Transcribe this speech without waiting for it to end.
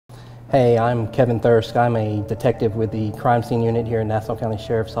Hey, I'm Kevin Thirsk. I'm a detective with the crime scene unit here at Nassau County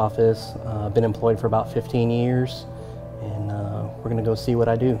Sheriff's Office. Been employed for about 15 years, and we're gonna go see what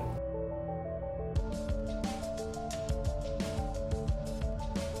I do.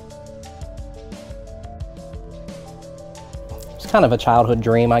 It's kind of a childhood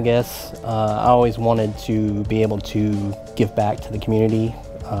dream, I guess. I always wanted to be able to give back to the community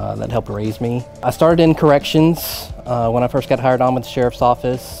that helped raise me. I started in corrections when I first got hired on with the Sheriff's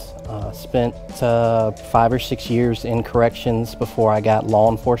Office. Spent 5 or 6 years in corrections before I got law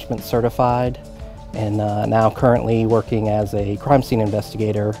enforcement certified, and now currently working as a crime scene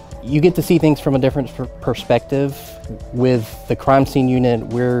investigator. You get to see things from a different perspective. With the crime scene unit,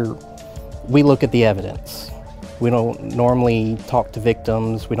 we look at the evidence. We don't normally talk to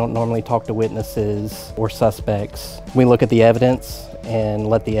victims, we don't normally talk to witnesses or suspects. We look at the evidence and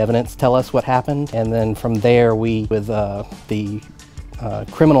let the evidence tell us what happened, and then from there we, with the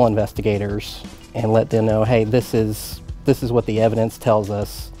criminal investigators, and let them know, hey, this is what the evidence tells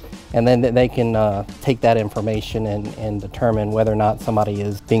us, and then they can take that information and determine whether or not somebody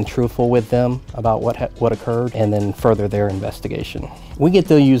is being truthful with them about what occurred, and then further their investigation. We get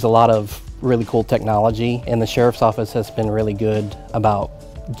to use a lot of really cool technology, and the Sheriff's Office has been really good about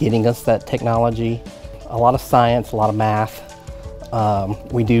getting us that technology. A lot of science, a lot of math.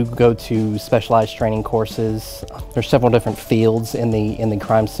 We do go to specialized training courses. There's several different fields in the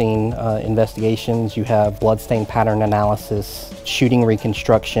crime scene investigations. You have bloodstain pattern analysis, shooting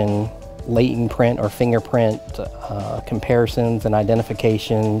reconstruction, latent print or fingerprint comparisons and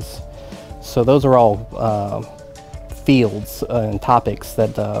identifications. So those are all fields and topics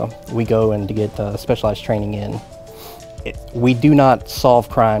that we go in to get specialized training in. We do not solve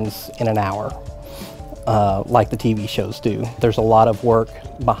crimes in an hour. Like the TV shows do. There's a lot of work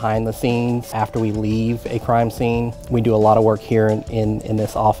behind the scenes after we leave a crime scene. We do a lot of work here in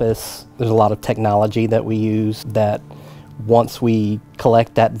this office. There's a lot of technology that we use that once we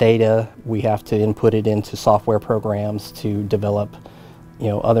collect that data, we have to input it into software programs to develop,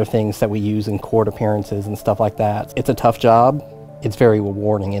 other things that we use in court appearances and stuff like that. It's a tough job. It's very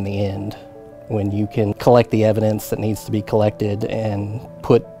rewarding in the end when you can collect the evidence that needs to be collected and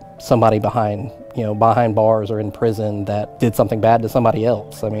put somebody behind bars or in prison that did something bad to somebody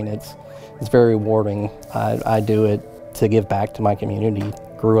else. I mean, it's very rewarding. I do it to give back to my community.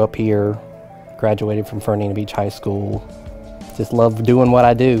 Grew up here, graduated from Fernandina Beach High School. Just love doing what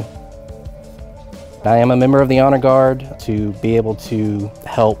I do. I am a member of the Honor Guard. To be able to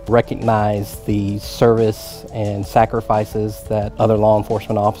help recognize the service and sacrifices that other law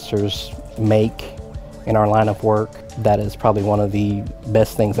enforcement officers make in our line of work, that is probably one of the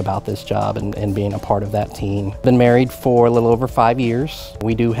best things about this job and being a part of that team. Been married for a little over 5 years.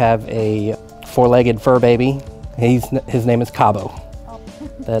 We do have a 4-legged fur baby. His name is Cabo.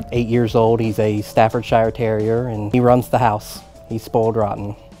 At 8 years old, he's a Staffordshire Terrier, and he runs the house. He's spoiled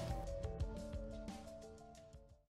rotten.